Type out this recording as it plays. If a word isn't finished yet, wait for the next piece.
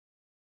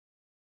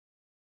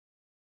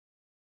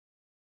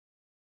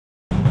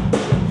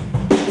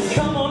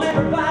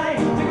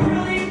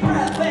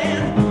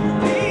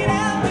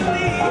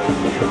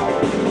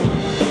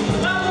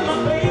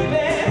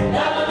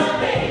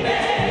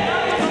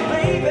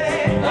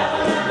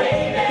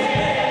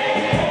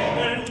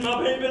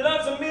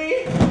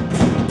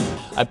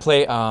I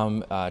play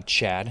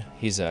Chad.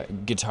 He's a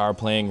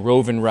guitar-playing,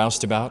 roving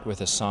roustabout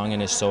with a song in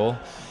his soul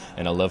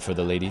and a love for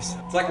the ladies.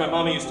 It's like my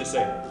mama used to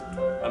say,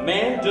 a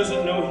man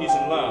doesn't know he's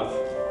in love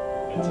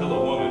until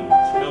a woman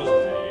tells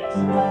him that he is.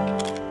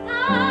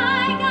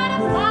 I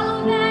gotta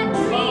follow that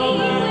dream,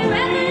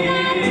 wherever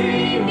that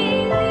dream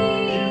may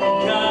lead. You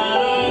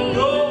gotta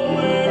go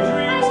where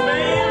dreams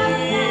may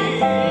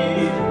lead.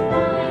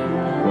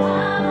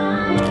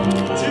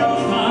 To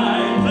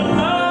find the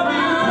love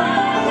you need.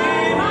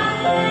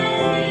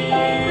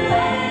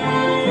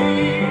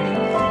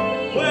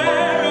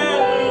 Wherever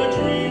the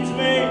dreams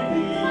may lead.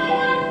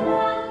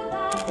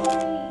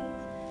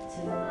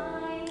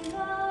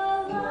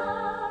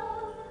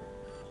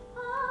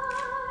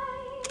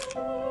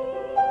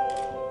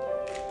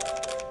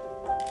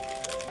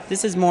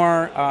 This is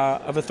more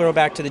of a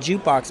throwback to the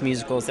jukebox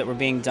musicals that were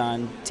being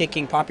done,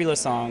 taking popular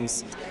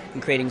songs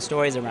and creating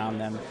stories around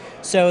them.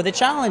 So the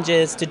challenge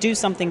is to do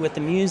something with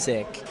the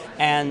music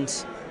and,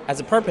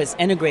 as a purpose,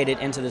 integrate it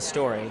into the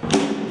story.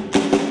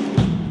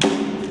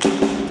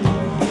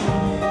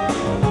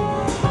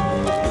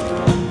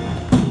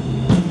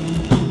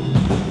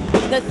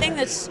 The thing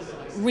that's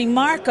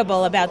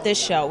remarkable about this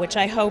show, which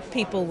I hope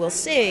people will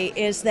see,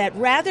 is that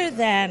rather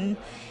than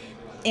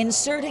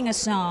inserting a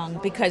song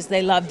because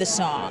they love the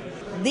song,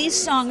 these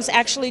songs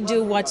actually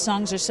do what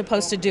songs are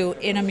supposed to do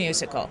in a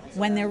musical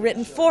when they're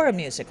written for a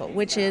musical,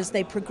 which is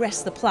they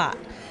progress the plot,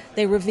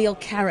 they reveal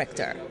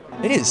character.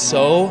 It is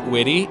so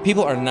witty.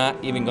 People are not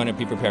even going to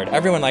be prepared.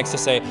 Everyone likes to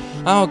say,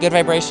 oh, good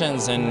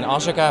vibrations and all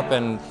shook up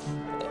and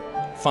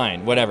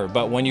fine, whatever.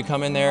 But when you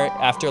come in there,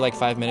 after like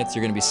 5 minutes,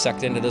 you're going to be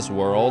sucked into this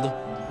world,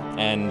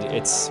 and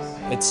it's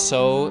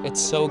so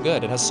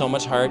good. It has so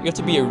much heart. You have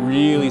to be a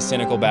really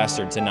cynical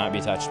bastard to not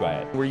be touched by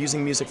it. We're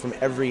using music from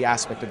every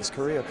aspect of his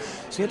career,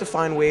 so we have to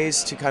find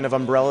ways to kind of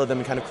umbrella them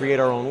and kind of create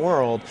our own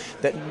world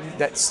that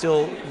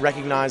still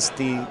recognize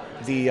the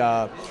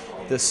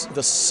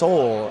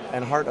soul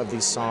and heart of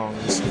these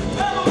songs.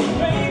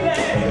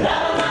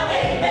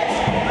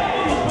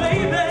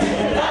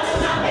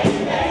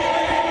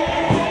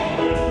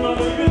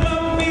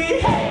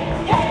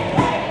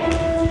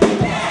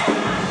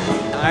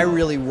 I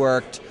really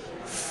worked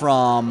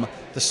from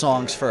the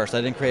songs first.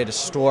 I didn't create a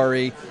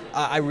story.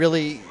 I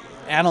really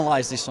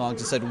analyzed these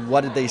songs and said,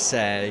 what did they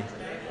say?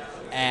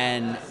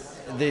 And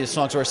these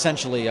songs were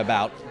essentially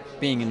about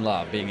being in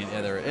love, being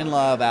either in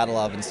love, out of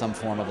love, in some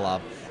form of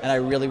love. And I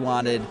really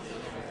wanted,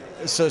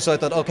 so I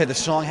thought, okay, the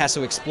song has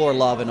to explore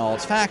love in all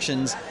its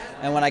factions.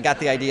 And when I got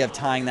the idea of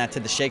tying that to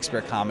the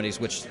Shakespeare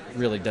comedies, which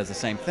really does the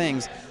same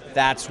things,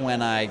 that's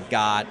when I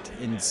got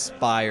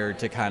inspired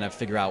to kind of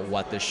figure out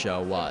what this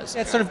show was.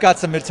 It's sort of got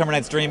some Midsummer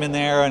Night's Dream in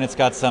there, and it's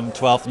got some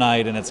Twelfth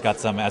Night, and it's got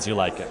some As You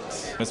Like It.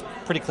 It was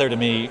pretty clear to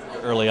me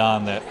early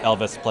on that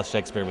Elvis plus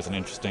Shakespeare was an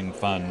interesting,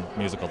 fun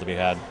musical to be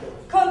had.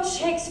 Coach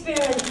Shakespeare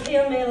and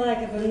peel me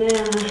like a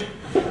banana.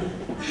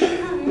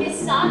 Miss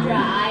Sandra,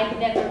 I've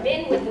never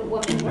been with a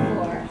woman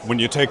before. When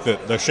you take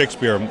the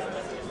Shakespeare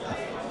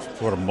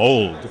sort of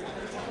mold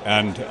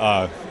and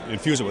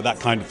infuse it with that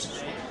kind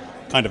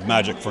of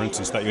magic, for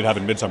instance, that you'd have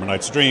in Midsummer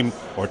Night's Dream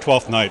or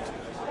Twelfth Night,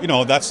 you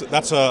know, that's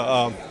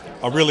a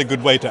really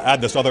good way to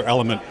add this other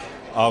element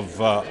of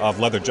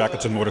leather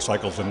jackets and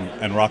motorcycles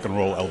and rock and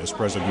roll Elvis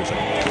Presley music.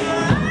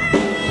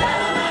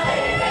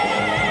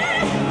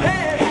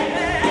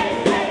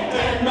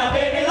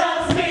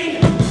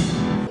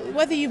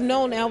 Whether you've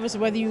known Elvis or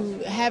whether you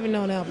haven't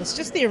known Elvis,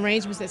 just the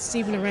arrangements that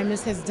Stephen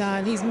Aramis has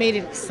done, he's made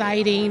it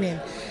exciting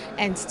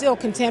and still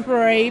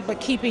contemporary,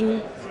 but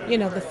keeping, you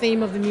know, the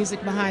theme of the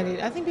music behind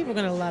it. I think people are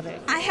going to love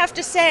it. I have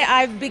to say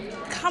I've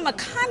become a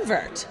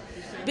convert,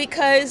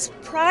 because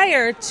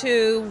prior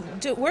to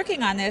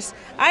working on this,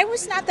 I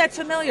was not that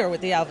familiar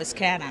with the Elvis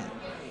canon.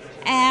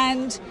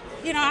 And,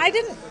 you know, I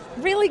didn't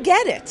really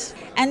get it.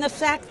 And the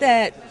fact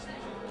that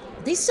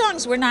these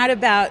songs were not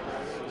about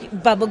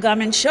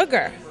bubblegum and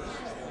sugar.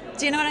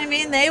 Do you know what I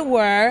mean? They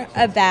were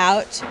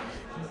about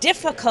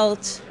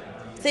difficult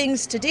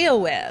things to deal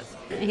with.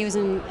 He was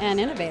an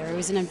innovator. He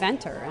was an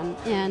inventor,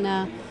 and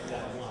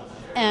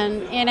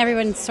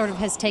everyone sort of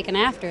has taken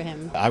after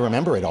him. I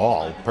remember it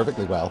all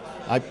perfectly well.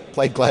 I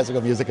played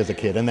classical music as a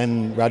kid, and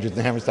then Rodgers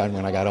and Hammerstein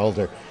when I got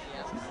older.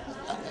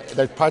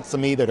 There's parts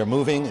of me that are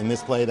moving in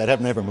this play that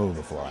have never moved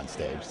before on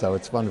stage, so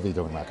it's fun to be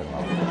doing rock and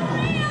roll.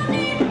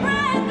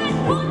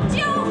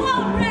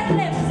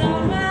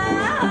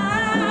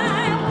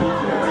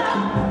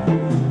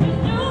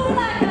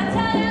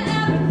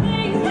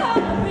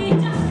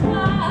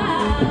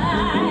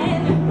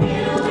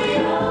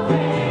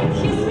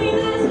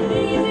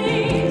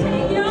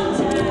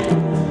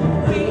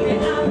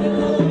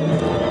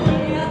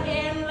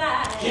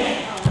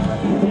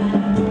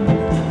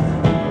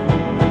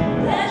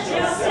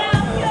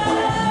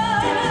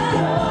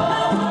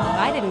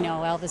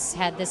 Elvis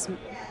had this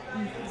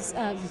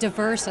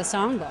diverse a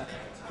songbook.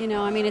 You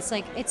know, I mean, it's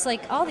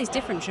like all these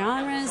different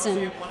genres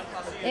and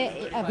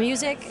of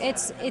music.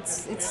 It's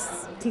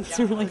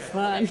really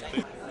fun.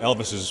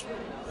 Elvis's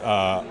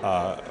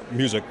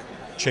music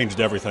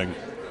changed everything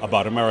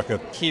about America.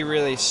 He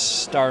really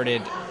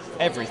started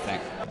everything.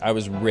 I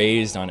was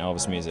raised on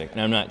Elvis music, and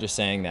I'm not just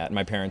saying that.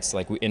 My parents,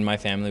 in my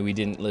family, we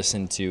didn't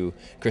listen to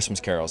Christmas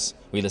carols.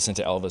 We listened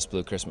to Elvis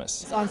Blue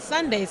Christmas. On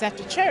Sundays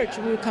after church,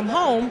 we would come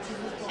home,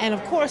 and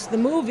of course the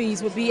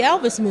movies would be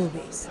Elvis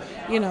movies.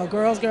 You know,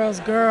 Girls, Girls,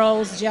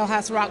 Girls,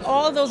 Jailhouse Rock,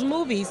 all of those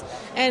movies.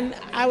 And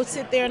I would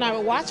sit there and I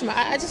would watch him.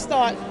 I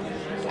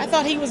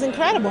thought he was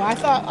incredible. I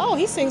thought, oh,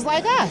 he sings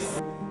like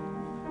us.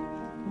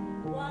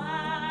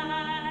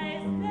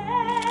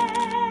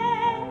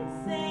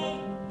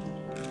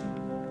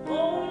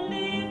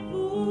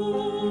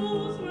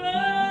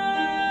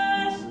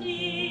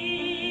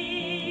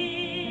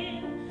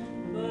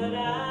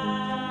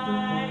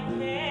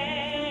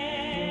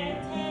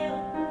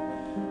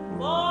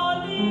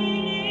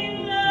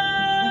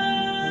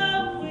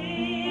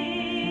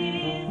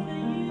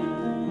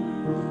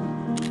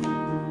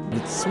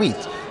 It's sweet.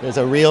 There's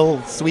a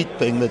real sweet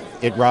thing that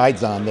it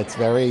rides on that's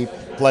very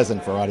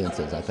pleasant for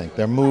audiences, I think.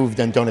 They're moved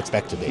and don't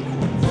expect to be.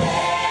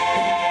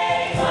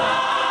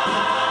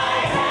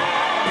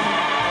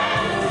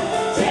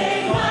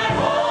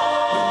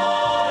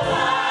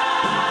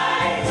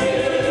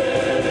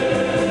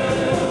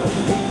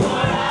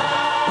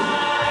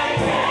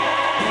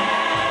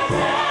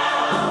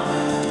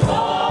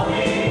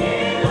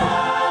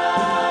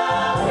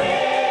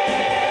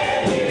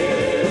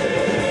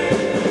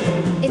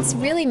 It's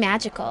really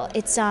magical.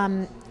 It's,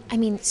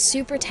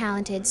 super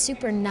talented,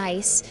 super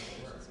nice,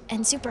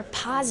 and super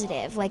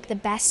positive. Like, the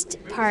best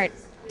part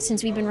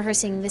since we've been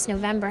rehearsing this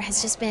November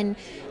has just been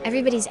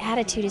everybody's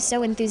attitude is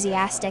so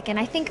enthusiastic, and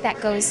I think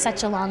that goes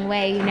such a long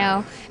way,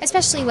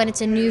 especially when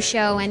it's a new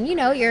show and,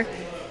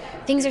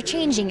 things are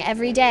changing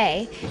every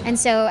day. And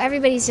so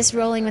everybody's just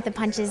rolling with the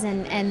punches,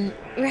 and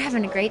we're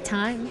having a great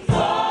time.